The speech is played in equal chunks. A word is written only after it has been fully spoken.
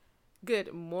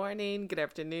Good morning, good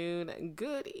afternoon,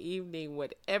 good evening,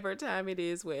 whatever time it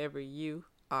is, wherever you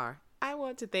are. I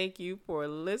want to thank you for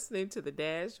listening to The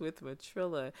Dash with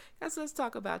Matrilla. Guys, let's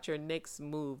talk about your next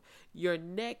move, your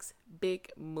next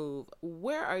big move.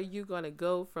 Where are you going to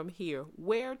go from here?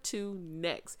 Where to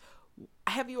next?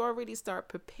 Have you already started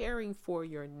preparing for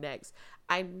your next?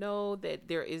 I know that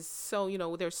there's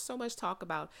so much talk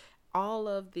about all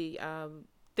of the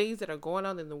things that are going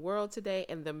on in the world today.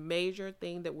 And the major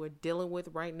thing that we're dealing with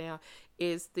right now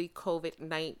is the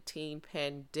COVID-19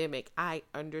 pandemic. I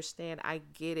understand. I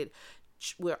get it.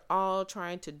 We're all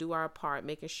trying to do our part,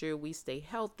 making sure we stay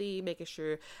healthy, making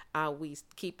sure we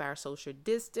keep our social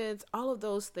distance, all of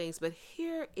those things. But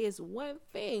here is one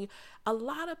thing a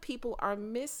lot of people are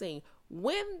missing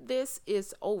when this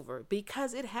is over,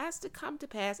 because it has to come to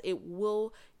pass. It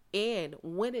will end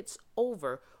when it's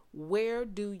over. Where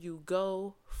do you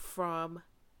go from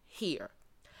here?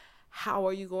 How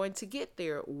are you going to get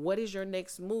there? What is your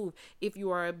next move? If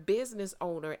you are a business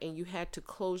owner and you had to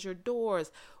close your doors,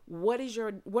 what is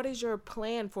your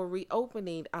plan for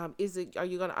reopening? Are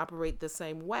you going to operate the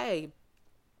same way?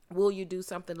 Will you do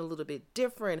something a little bit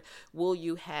different? Will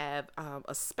you have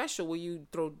a special? Will you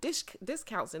throw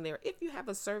discounts in there? If you have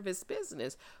a service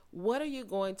business, what are you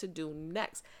going to do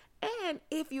next? And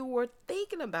if you were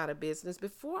thinking about a business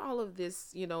before all of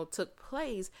this, took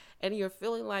place, and you're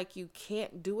feeling like you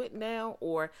can't do it now,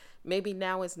 or maybe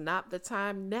now is not the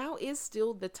time, now is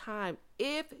still the time.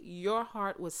 If your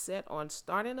heart was set on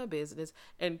starting a business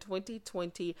in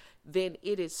 2020, then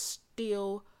it is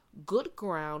still good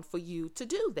ground for you to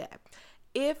do that.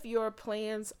 If your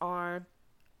plans are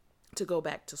to go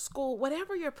back to school,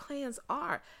 whatever your plans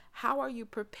are, how are you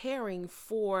preparing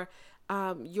for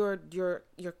your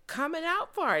coming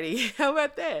out party? How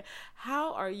about that?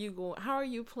 How are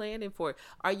you planning for it?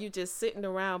 Are you just sitting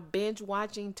around binge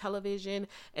watching television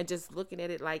and just looking at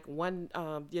it like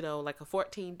like a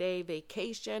 14-day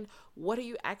vacation? What are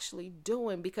you actually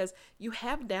doing? Because you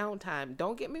have downtime.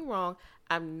 Don't get me wrong.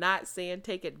 I'm not saying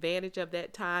take advantage of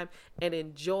that time and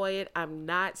enjoy it. I'm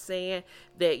not saying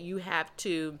that you have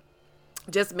to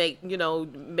just make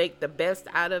the best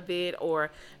out of it,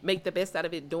 or make the best out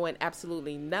of it doing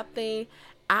absolutely nothing.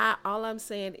 All I'm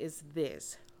saying is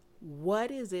this: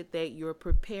 what is it that you're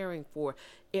preparing for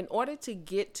in order to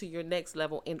get to your next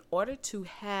level, in order to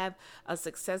have a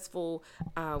successful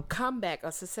comeback,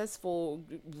 a successful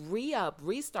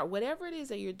restart, whatever it is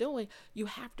that you're doing? You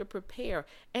have to prepare.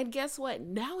 And guess what?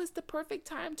 Now is the perfect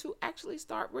time to actually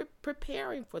start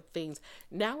preparing for things.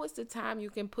 Now is the time you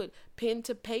can put pen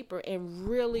to paper and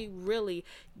really, really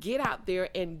get out there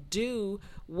and do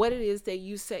what it is that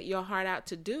you set your heart out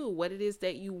to do, what it is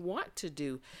that you want to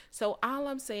do. So all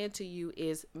I'm saying to you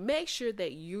is make sure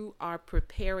that you are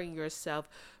preparing yourself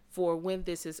for when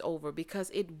this is over, because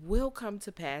it will come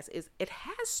to pass. It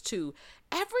has to.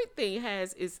 Everything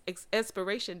has its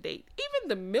expiration date. Even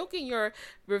the milk in your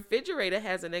refrigerator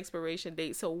has an expiration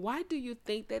date. So why do you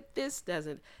think that this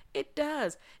doesn't? It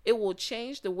does. It will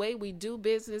change the way we do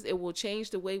business. It will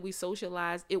change the way we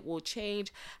socialize. It will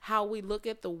change how we look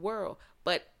at the world.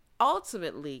 But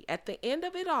ultimately, at the end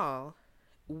of it all,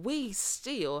 we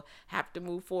still have to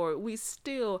move forward. We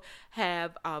still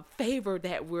have favor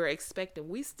that we're expecting.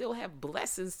 We still have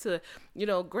blessings to,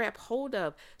 grab hold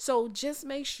of. So just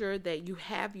make sure that you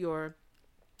have your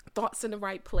thoughts in the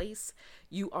right place.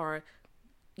 You are,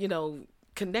 you know,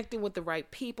 connecting with the right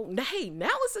people. Hey, now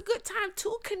is a good time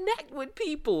to connect with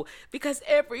people, because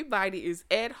everybody is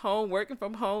at home, working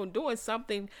from home, doing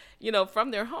something,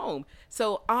 from their home.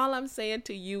 So all I'm saying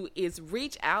to you is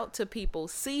reach out to people,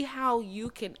 see how you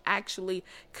can actually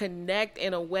connect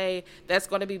in a way that's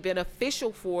going to be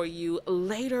beneficial for you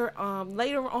later on,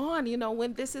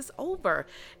 when this is over.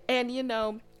 And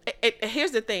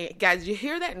here's the thing, guys, you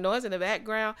hear that noise in the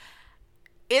background?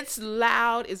 It's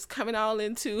loud. It's coming all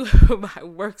into my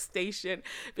workstation,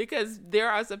 because there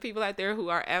are some people out there who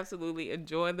are absolutely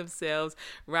enjoying themselves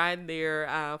riding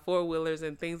their four-wheelers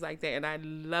and things like that, and I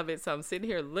love it. So I'm sitting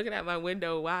here looking out my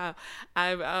window while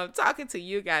I'm talking to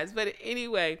you guys. But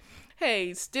anyway,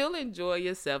 hey, still enjoy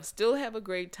yourself, still have a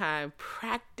great time.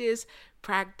 Practice,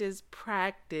 practice,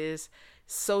 practice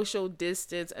social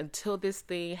distance until this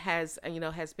thing has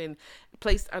been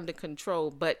placed under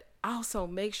control. But also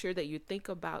make sure that you think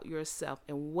about yourself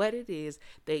and what it is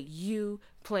that you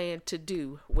plan to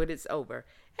do when it's over.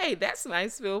 Hey, that's my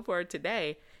spiel for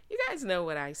today. You guys know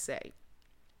what I say.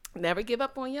 Never give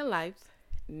up on your life.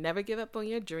 Never give up on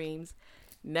your dreams.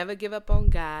 Never give up on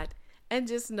God. And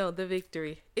just know the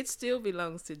victory, it still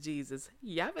belongs to Jesus.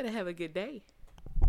 Y'all better have a good day.